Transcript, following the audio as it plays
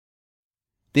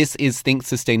This is Think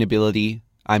Sustainability.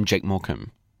 I'm Jake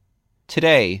Morecambe.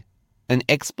 Today, an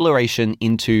exploration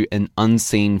into an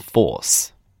unseen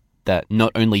force that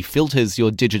not only filters your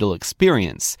digital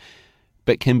experience,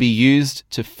 but can be used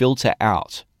to filter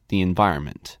out the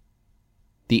environment.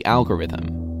 The algorithm.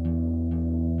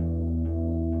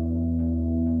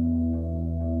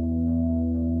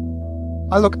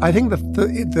 I think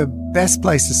the best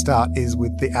place to start is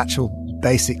with the actual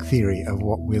basic theory of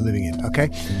what we're living in, okay?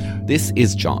 This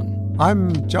is John.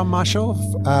 I'm John Marshall.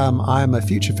 I'm a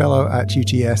future fellow at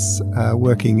UTS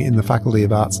working in the Faculty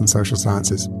of Arts and Social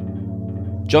Sciences.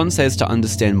 John says to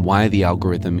understand why the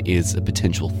algorithm is a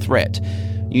potential threat,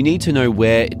 you need to know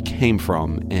where it came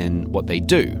from and what they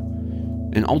do.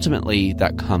 And ultimately,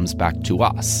 that comes back to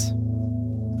us.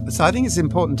 So I think it's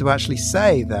important to actually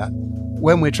say that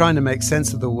when we're trying to make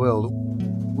sense of the world,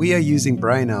 we are using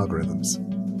brain algorithms.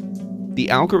 The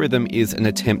algorithm is an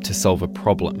attempt to solve a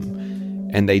problem,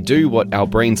 and they do what our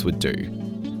brains would do,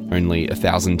 only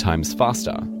 1,000 times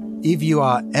faster. If you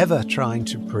are ever trying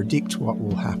to predict what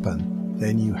will happen,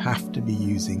 then you have to be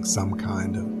using some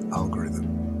kind of algorithm.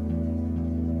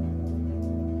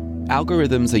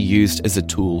 Algorithms are used as a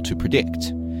tool to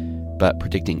predict, but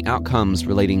predicting outcomes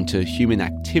relating to human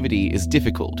activity is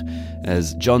difficult,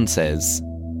 as John says.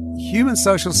 Human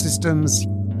social systems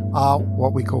are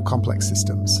what we call complex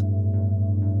systems.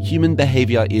 Human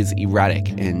behaviour is erratic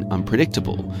and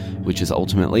unpredictable, which is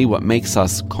ultimately what makes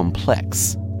us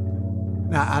complex.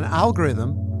 Now, an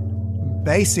algorithm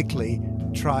basically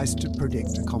tries to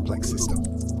predict a complex system.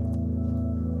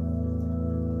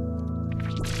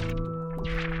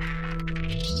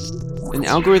 An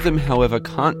algorithm, however,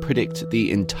 can't predict the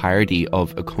entirety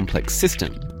of a complex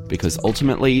system, because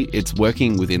ultimately it's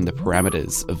working within the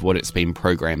parameters of what it's been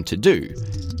programmed to do,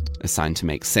 assigned to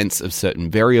make sense of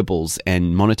certain variables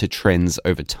and monitor trends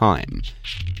over time.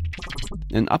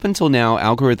 And up until now,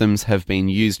 algorithms have been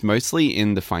used mostly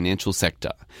in the financial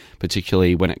sector,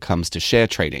 particularly when it comes to share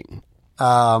trading.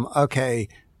 Okay,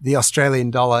 the Australian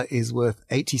dollar is worth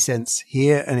 80 cents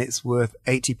here and it's worth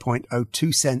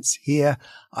 80.02 cents here.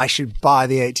 I should buy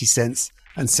the 80 cents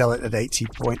and sell it at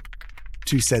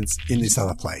 80.2 cents in this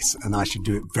other place. And I should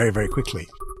do it very, very quickly.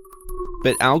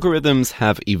 But algorithms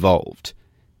have evolved,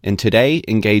 and today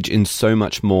engage in so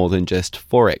much more than just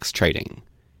forex trading.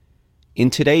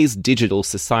 In today's digital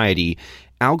society,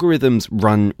 algorithms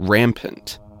run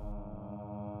rampant,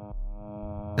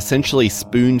 essentially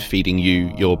spoon-feeding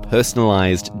you your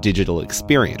personalized digital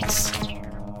experience.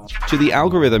 To the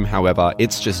algorithm, however,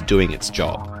 it's just doing its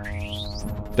job.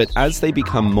 But as they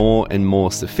become more and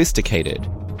more sophisticated,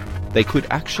 they could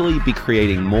actually be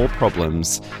creating more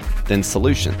problems than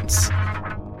solutions.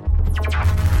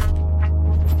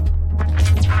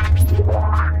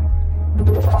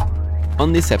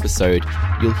 On this episode,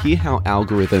 you'll hear how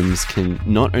algorithms can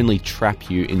not only trap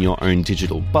you in your own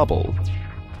digital bubble,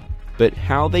 but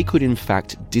how they could in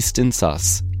fact distance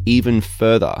us even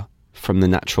further from the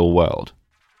natural world.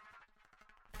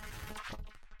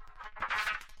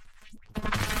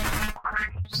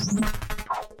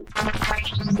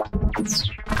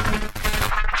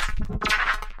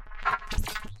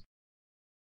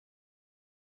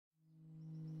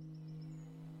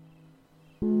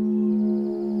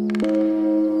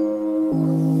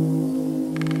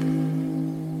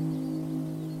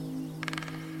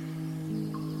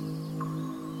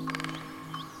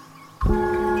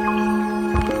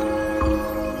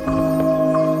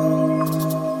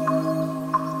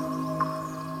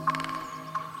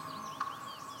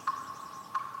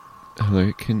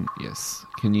 Hello, can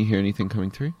you hear anything coming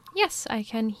through? Yes, I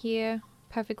can hear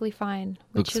perfectly fine.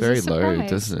 Looks very low,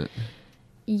 doesn't it?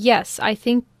 Yes, I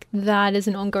think that is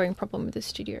an ongoing problem with the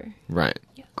studio. Right.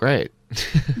 Yeah. Great.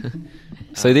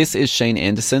 So this is Shane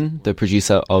Anderson, the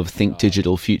producer of Think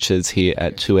Digital Futures here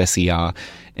at 2SER.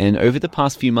 And over the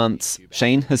past few months,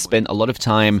 Shane has spent a lot of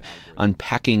time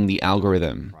unpacking the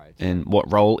algorithm and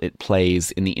what role it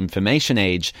plays in the information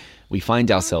age we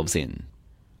find ourselves in.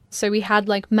 So we had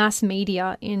like mass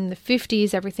media in the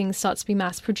 50s, everything starts to be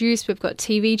mass produced. We've got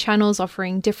TV channels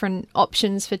offering different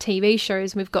options for TV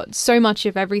shows. We've got so much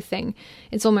of everything.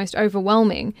 It's almost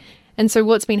overwhelming. And so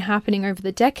what's been happening over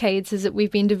the decades is that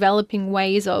we've been developing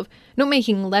ways of not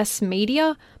making less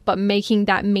media, but making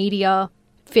that media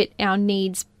fit our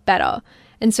needs better.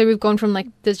 And so we've gone from like,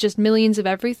 there's just millions of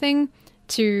everything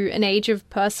to an age of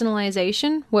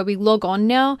personalization where we log on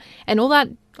now and all that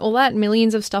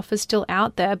millions of stuff is still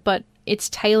out there, but it's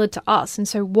tailored to us. And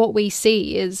so what we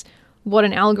see is what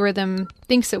an algorithm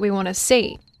thinks that we want to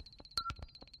see.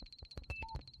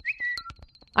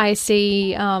 I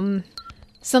see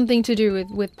something to do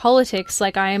with politics.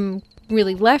 Like I am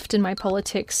really left in my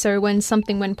politics, so when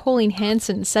Pauline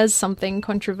Hanson says something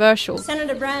controversial,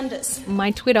 Senator Brandis,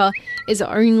 my Twitter is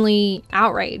only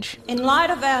outrage. In light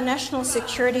of our national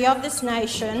security of this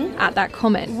nation, at that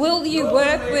comment, will you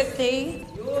work with the...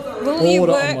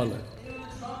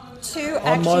 to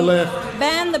actually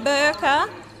ban the burqa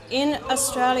in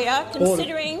Australia,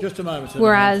 considering... Just a moment.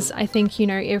 Whereas I think,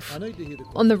 if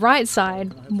on the right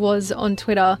side was on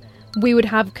Twitter, we would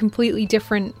have completely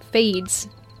different feeds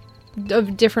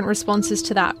of different responses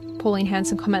to that Pauline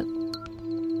Hanson comment.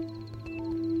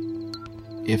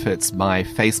 If it's my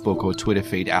Facebook or Twitter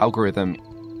feed algorithm,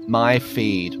 my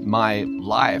feed, my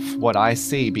life, what I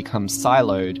see becomes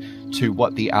siloed to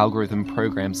what the algorithm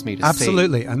programs me to see.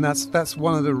 Absolutely, and that's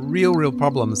one of the real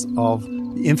problems of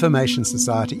the information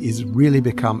society is really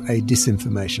become a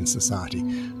disinformation society,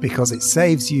 because it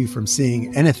saves you from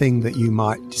seeing anything that you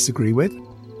might disagree with.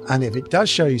 And if it does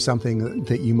show you something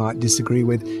that you might disagree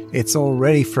with, it's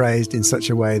already phrased in such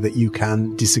a way that you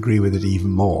can disagree with it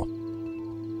even more.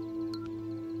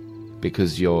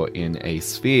 Because you're in a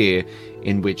sphere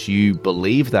in which you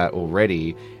believe that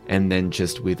already, and then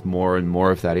just with more and more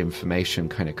of that information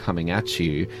kind of coming at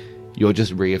you, you're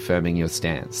just reaffirming your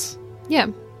stance. Yeah.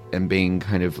 And being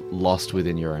kind of lost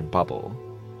within your own bubble.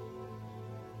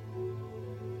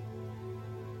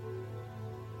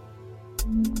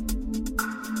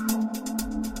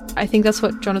 I think that's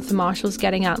what Jonathan Marshall's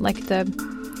getting at,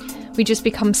 we just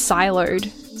become siloed.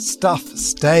 Stuff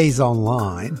stays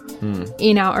online.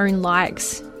 In our own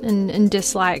likes and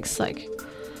dislikes,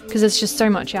 because there's just so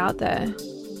much out there.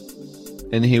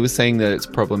 And he was saying that it's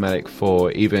problematic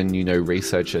for even,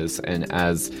 researchers, and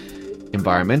as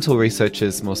environmental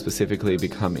researchers more specifically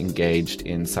become engaged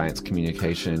in science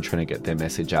communication and trying to get their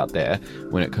message out there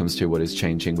when it comes to what is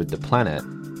changing with the planet,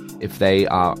 if they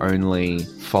are only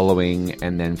following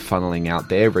and then funneling out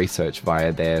their research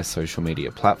via their social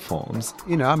media platforms.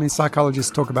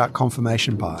 Psychologists talk about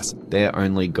confirmation bias. They're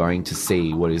only going to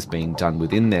see what is being done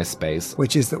within their space.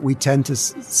 Which is that we tend to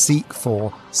seek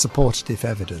for supportive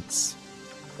evidence.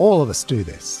 All of us do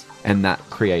this. And that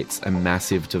creates a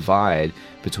massive divide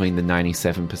between the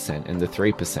 97% and the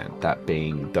 3%, that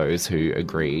being those who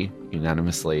agree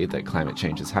unanimously that climate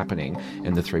change is happening,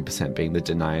 and the 3% being the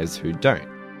deniers who don't.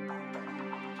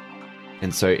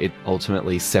 And so it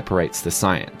ultimately separates the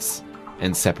science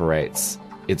and separates,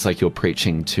 it's like you're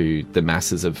preaching to the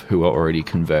masses of who are already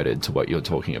converted to what you're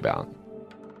talking about.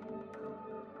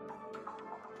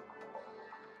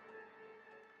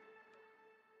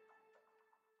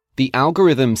 The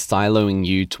algorithm siloing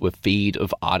you to a feed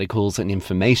of articles and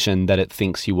information that it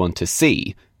thinks you want to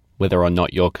see, whether or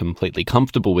not you're completely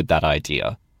comfortable with that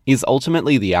idea, is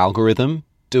ultimately the algorithm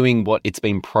doing what it's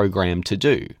been programmed to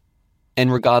do.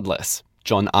 And regardless,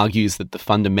 John argues that the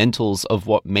fundamentals of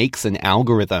what makes an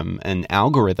algorithm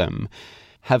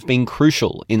have been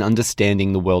crucial in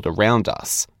understanding the world around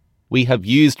us. We have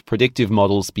used predictive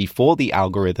models before the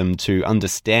algorithm to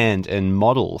understand and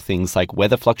model things like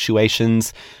weather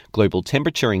fluctuations, global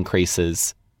temperature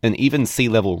increases, and even sea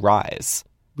level rise.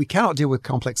 We cannot deal with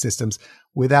complex systems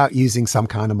without using some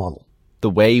kind of model. The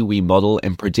way we model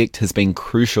and predict has been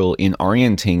crucial in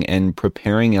orienting and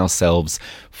preparing ourselves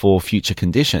for future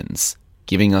conditions,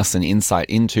 giving us an insight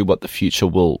into what the future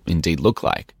will indeed look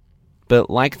like. But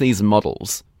like these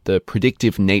models, the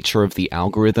predictive nature of the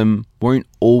algorithm won't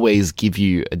always give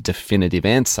you a definitive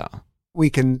answer. We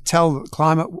can tell that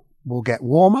climate will get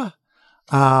warmer.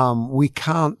 We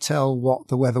can't tell what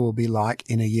the weather will be like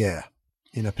in a year,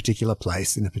 in a particular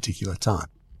place, in a particular time.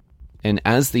 And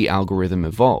as the algorithm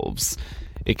evolves,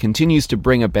 it continues to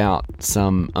bring about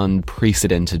some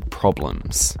unprecedented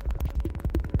problems.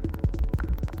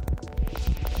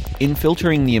 In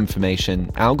filtering the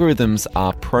information, algorithms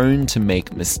are prone to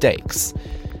make mistakes.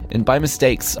 And by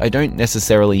mistakes, I don't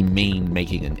necessarily mean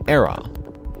making an error,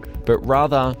 but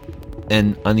rather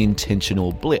an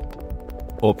unintentional blip,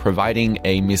 or providing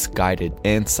a misguided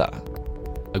answer.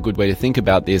 A good way to think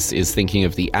about this is thinking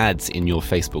of the ads in your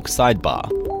Facebook sidebar.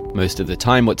 Most of the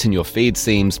time, what's in your feed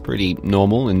seems pretty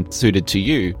normal and suited to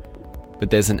you, but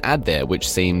there's an ad there which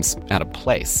seems out of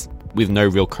place, with no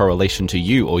real correlation to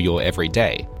you or your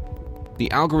everyday. The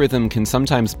algorithm can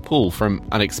sometimes pull from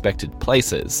unexpected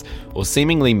places or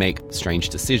seemingly make strange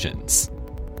decisions.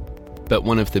 But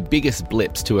one of the biggest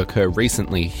blips to occur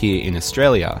recently here in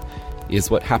Australia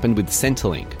is what happened with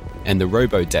Centrelink and the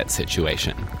robo-debt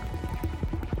situation.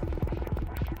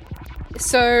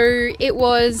 So it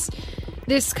was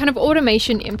this kind of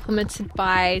automation implemented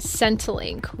by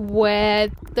Centrelink where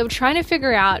they were trying to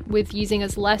figure out, with using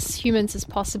as less humans as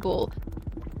possible,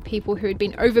 people who had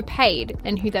been overpaid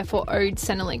and who therefore owed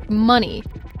Centrelink money.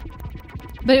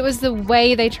 But it was the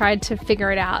way they tried to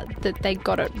figure it out that they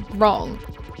got it wrong.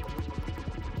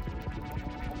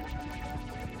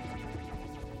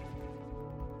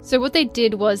 So what they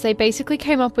did was they basically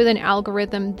came up with an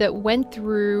algorithm that went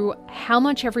through how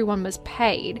much everyone was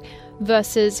paid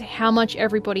versus how much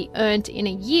everybody earned in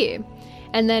a year.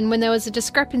 And then when there was a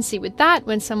discrepancy with that,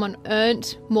 when someone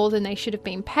earned more than they should have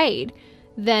been paid,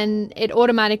 then it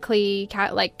automatically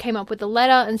came up with a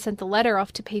letter and sent the letter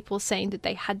off to people saying that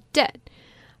they had debt,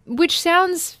 which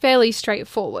sounds fairly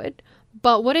straightforward.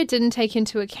 But what it didn't take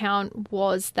into account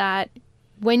was that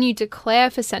when you declare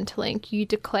for Centrelink, you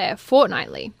declare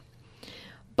fortnightly.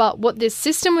 But what this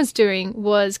system was doing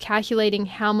was calculating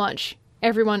how much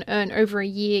everyone earned over a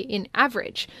year in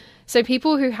average. So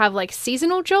people who have like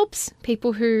seasonal jobs,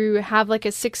 people who have like a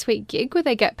 6-week gig where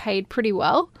they get paid pretty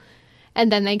well,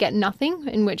 and then they get nothing,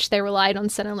 in which they relied on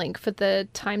Centrelink for the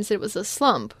times that it was a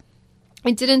slump.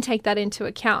 It didn't take that into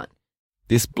account.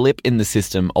 This blip in the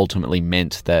system ultimately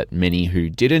meant that many who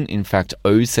didn't in fact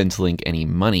owe Centrelink any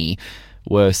money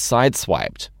were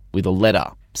sideswiped with a letter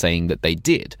saying that they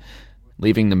did,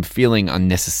 leaving them feeling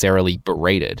unnecessarily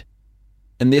berated.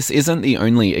 And this isn't the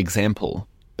only example.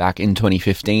 Back in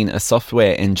 2015, a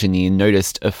software engineer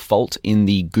noticed a fault in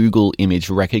the Google image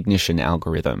recognition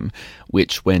algorithm,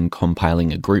 which, when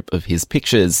compiling a group of his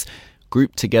pictures,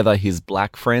 grouped together his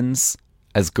black friends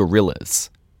as gorillas.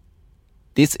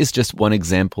 This is just one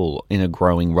example in a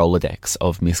growing Rolodex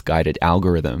of misguided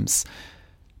algorithms.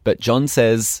 But John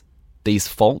says these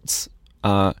faults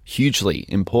are hugely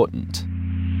important.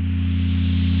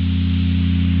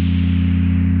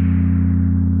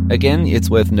 Again, it's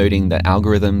worth noting that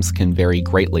algorithms can vary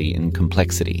greatly in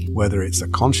complexity. Whether it's a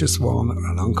conscious one or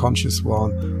an unconscious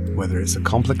one, whether it's a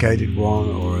complicated one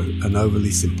or an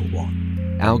overly simple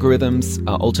one. Algorithms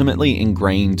are ultimately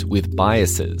ingrained with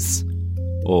biases,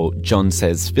 or John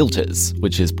says filters,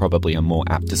 which is probably a more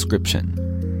apt description.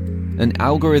 An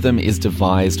algorithm is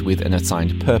devised with an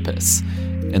assigned purpose,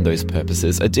 and those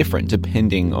purposes are different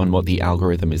depending on what the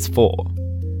algorithm is for.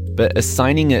 But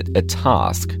assigning it a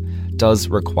task does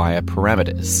require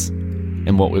parameters.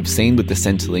 And what we've seen with the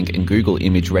Centrelink and Google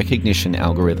image recognition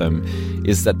algorithm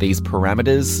is that these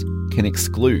parameters can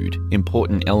exclude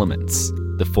important elements,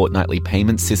 the fortnightly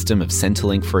payment system of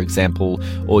Centrelink, for example,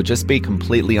 or just be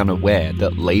completely unaware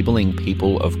that labeling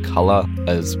people of colour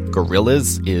as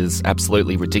gorillas is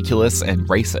absolutely ridiculous and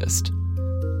racist.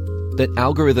 That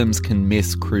algorithms can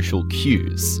miss crucial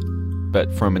cues,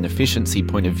 but from an efficiency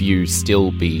point of view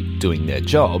still be doing their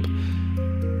job.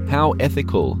 How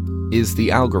ethical is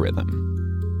the algorithm?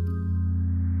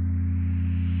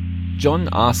 John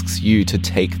asks you to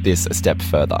take this a step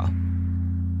further.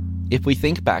 If we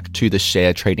think back to the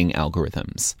share trading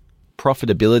algorithms,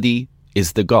 profitability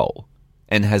is the goal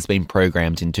and has been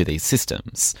programmed into these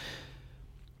systems.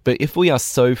 But if we are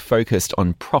so focused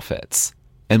on profits,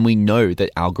 and we know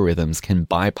that algorithms can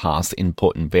bypass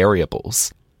important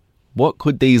variables, what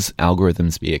could these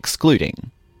algorithms be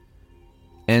excluding?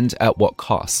 And at what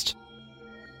cost?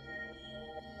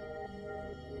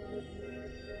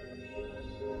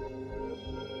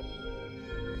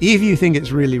 If you think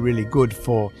it's really, really good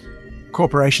for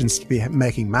corporations to be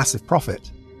making massive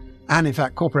profit, and in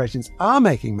fact corporations are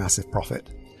making massive profit,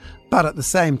 but at the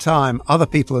same time other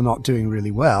people are not doing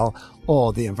really well,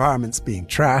 or the environment's being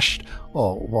trashed,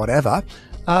 or whatever,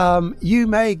 you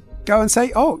may go and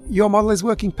say, oh, your model is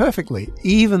working perfectly,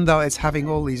 even though it's having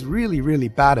all these really, really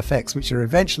bad effects, which are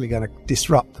eventually going to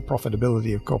disrupt the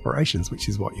profitability of corporations, which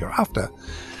is what you're after.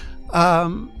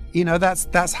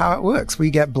 That's how it works. We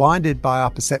get blinded by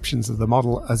our perceptions of the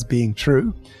model as being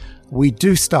true. We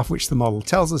do stuff which the model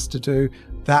tells us to do.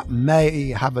 That may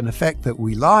have an effect that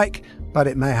we like, but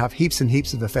it may have heaps and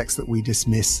heaps of effects that we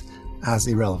dismiss as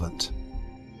irrelevant.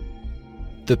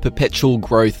 The perpetual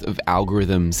growth of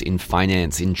algorithms in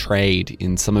finance, in trade,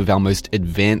 in some of our most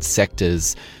advanced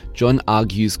sectors, John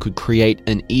argues could create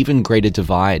an even greater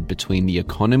divide between the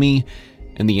economy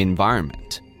and the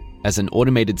environment, as an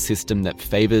automated system that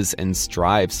favours and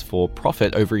strives for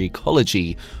profit over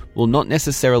ecology will not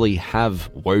necessarily have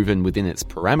woven within its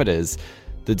parameters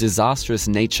the disastrous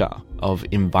nature of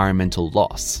environmental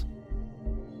loss.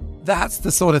 That's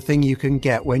the sort of thing you can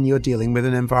get when you're dealing with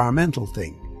an environmental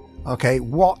thing. Okay,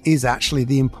 what is actually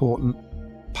the important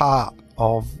part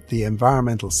of the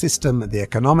environmental system, the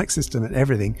economic system and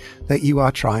everything that you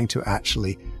are trying to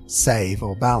actually save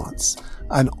or balance?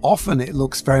 And often it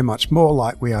looks very much more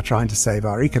like we are trying to save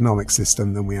our economic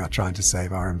system than we are trying to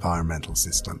save our environmental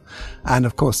system. And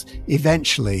of course,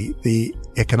 eventually the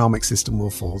economic system will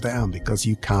fall down because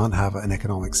you can't have an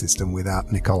economic system without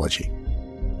an ecology.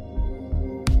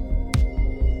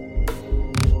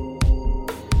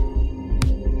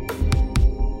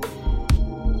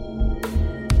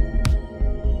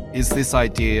 is this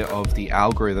idea of the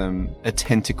algorithm a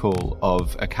tentacle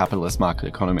of a capitalist market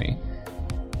economy?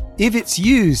 If it's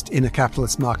used in a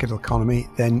capitalist market economy,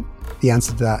 then the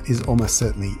answer to that is almost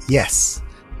certainly yes.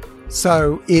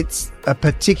 So it's a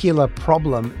particular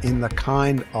problem in the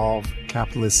kind of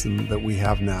capitalism that we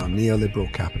have now,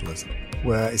 neoliberal capitalism,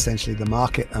 where essentially the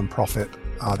market and profit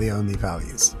are the only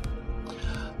values.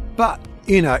 But,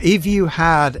 if you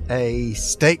had a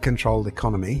state-controlled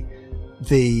economy,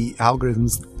 the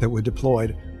algorithms that were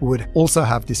deployed would also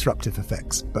have disruptive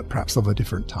effects, but perhaps of a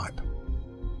different type.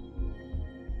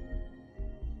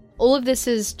 All of this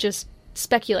is just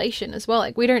speculation as well.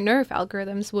 Like, we don't know if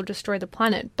algorithms will destroy the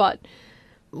planet, but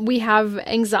we have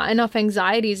enough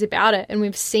anxieties about it, and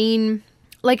we've seen,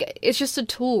 it's just a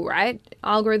tool, right?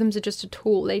 Algorithms are just a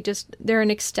tool. They're an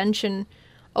extension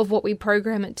of what we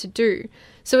program it to do.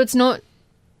 So it's not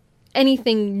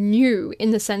anything new in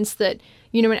the sense that,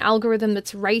 an algorithm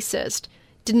that's racist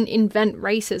didn't invent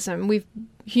racism.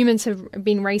 Humans have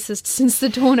been racist since the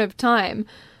dawn of time,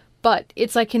 but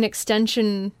it's like an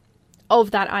extension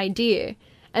of that idea,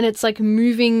 and it's like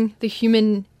moving the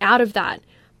human out of that.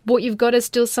 What you've got is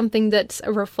still something that's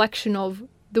a reflection of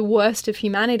the worst of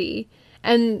humanity,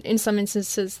 and in some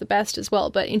instances the best as well.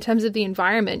 But in terms of the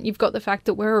environment, you've got the fact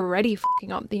that we're already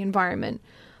fucking up the environment,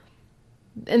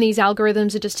 and these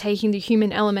algorithms are just taking the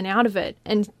human element out of it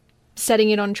and setting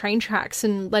it on train tracks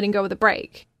and letting go of the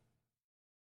brake.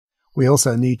 We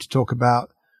also need to talk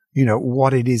about,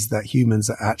 what it is that humans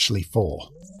are actually for.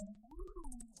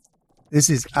 This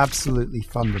is absolutely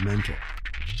fundamental.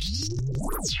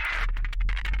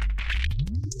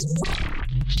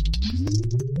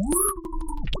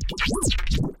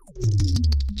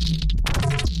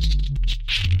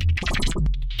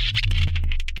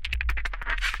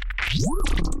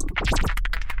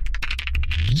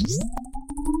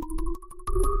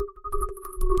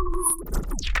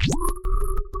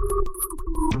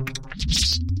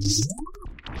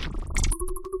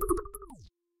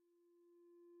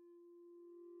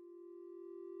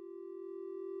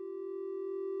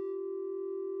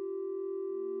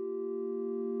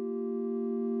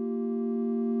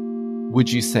 Would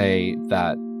you say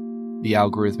that the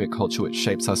algorithmic culture which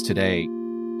shapes us today,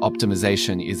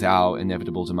 optimization is our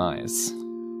inevitable demise?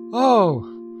 Oh,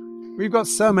 we've got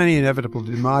so many inevitable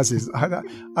demises.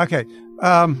 Okay,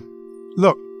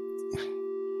 look,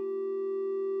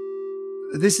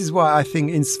 this is why I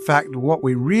think, in fact, what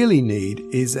we really need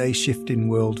is a shift in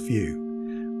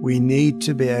worldview. We need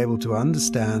to be able to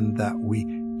understand that we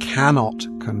cannot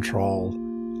control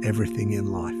everything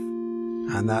in life.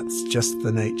 And that's just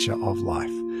the nature of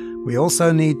life. We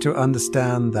also need to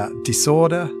understand that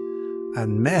disorder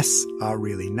and mess are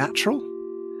really natural,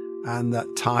 and that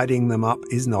tidying them up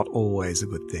is not always a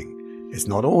good thing. It's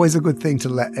not always a good thing to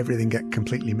let everything get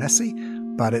completely messy,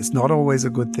 but it's not always a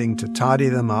good thing to tidy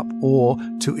them up or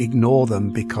to ignore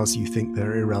them because you think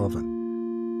they're irrelevant.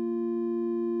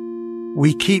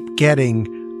 We keep getting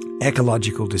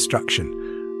ecological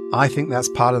destruction. I think that's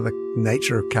part of the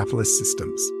nature of capitalist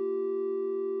systems.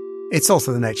 It's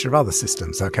also the nature of other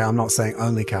systems, okay? I'm not saying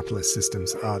only capitalist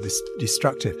systems are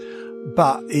destructive,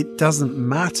 but it doesn't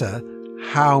matter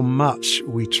how much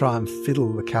we try and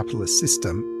fiddle the capitalist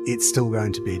system, it's still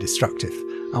going to be destructive.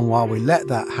 And while we let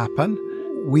that happen,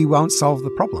 we won't solve the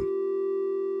problem.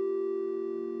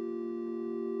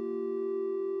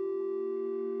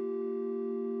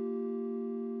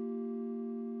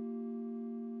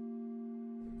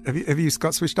 Have you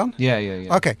got switched on? Yeah.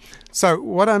 Okay. So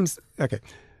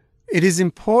it is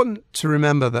important to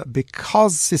remember that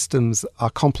because systems are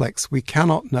complex, we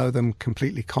cannot know them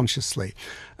completely consciously,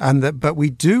 but we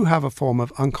do have a form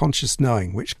of unconscious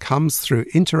knowing which comes through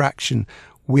interaction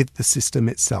with the system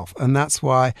itself. And that's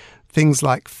why things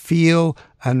like feel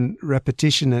and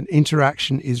repetition and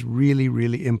interaction is really,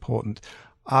 really important.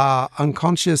 Our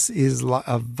unconscious is like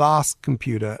a vast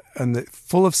computer and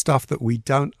full of stuff that we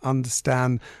don't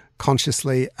understand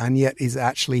consciously, and yet is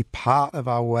actually part of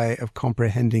our way of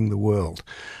comprehending the world.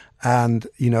 And,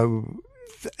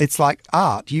 it's like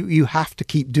art. You have to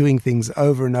keep doing things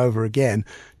over and over again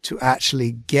to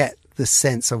actually get the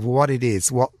sense of what it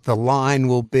is, what the line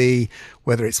will be,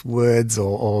 whether it's words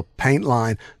or paint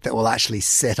line that will actually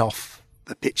set off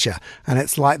the picture. And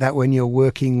it's like that when you're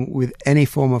working with any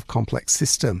form of complex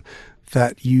system,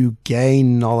 that you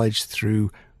gain knowledge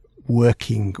through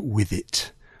working with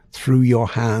it, through your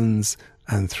hands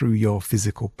and through your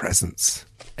physical presence.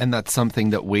 And that's something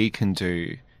that we can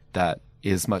do that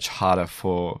is much harder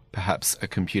for perhaps a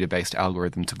computer-based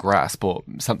algorithm to grasp, or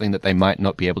something that they might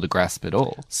not be able to grasp at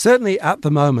all. Certainly at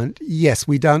the moment, yes,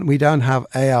 we don't have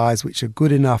AIs which are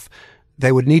good enough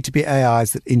they would need to be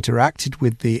AIs that interacted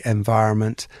with the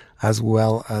environment as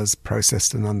well as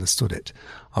processed and understood it.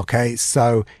 Okay,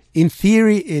 so in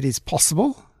theory, it is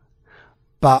possible,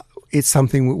 but it's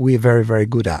something we're very, very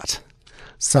good at.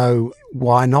 So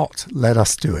why not let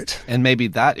us do it? And maybe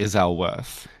that is our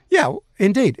worth. Yeah,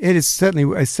 indeed. It is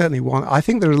certainly one. I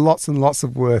think there are lots and lots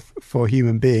of worth for a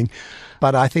human being,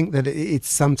 but I think that it's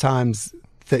sometimes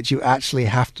that you actually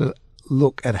have to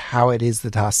look at how it is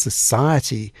that our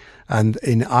society, and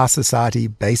in our society,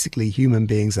 basically human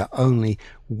beings are only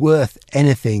worth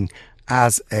anything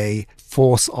as a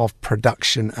force of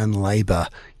production and labor,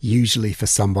 usually for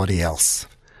somebody else.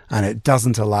 And it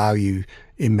doesn't allow you,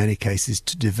 in many cases,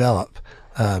 to develop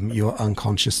your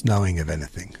unconscious knowing of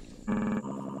anything.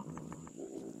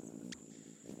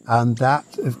 And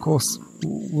that, of course,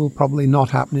 will probably not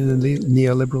happen in a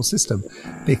neoliberal system,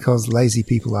 because lazy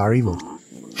people are evil.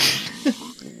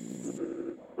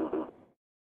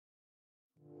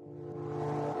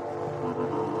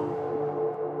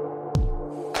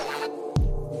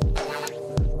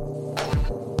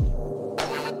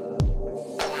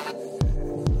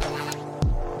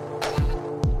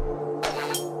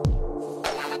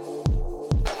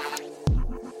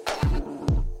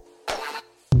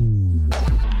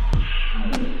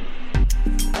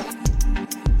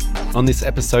 On this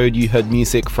episode, you heard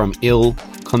music from Ill,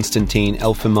 Konstantin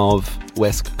Elfimov,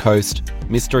 West Coast,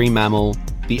 Mystery Mammal,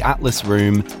 The Atlas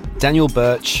Room, Daniel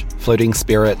Birch, Floating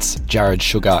Spirits, Jared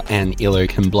Sugar, and Illo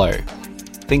Can Blow.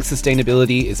 Think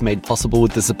Sustainability is made possible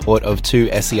with the support of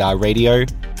 2SER Radio,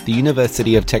 the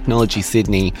University of Technology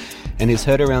Sydney, and is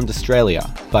heard around Australia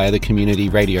via the Community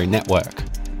Radio Network.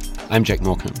 I'm Jake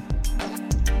Morecambe.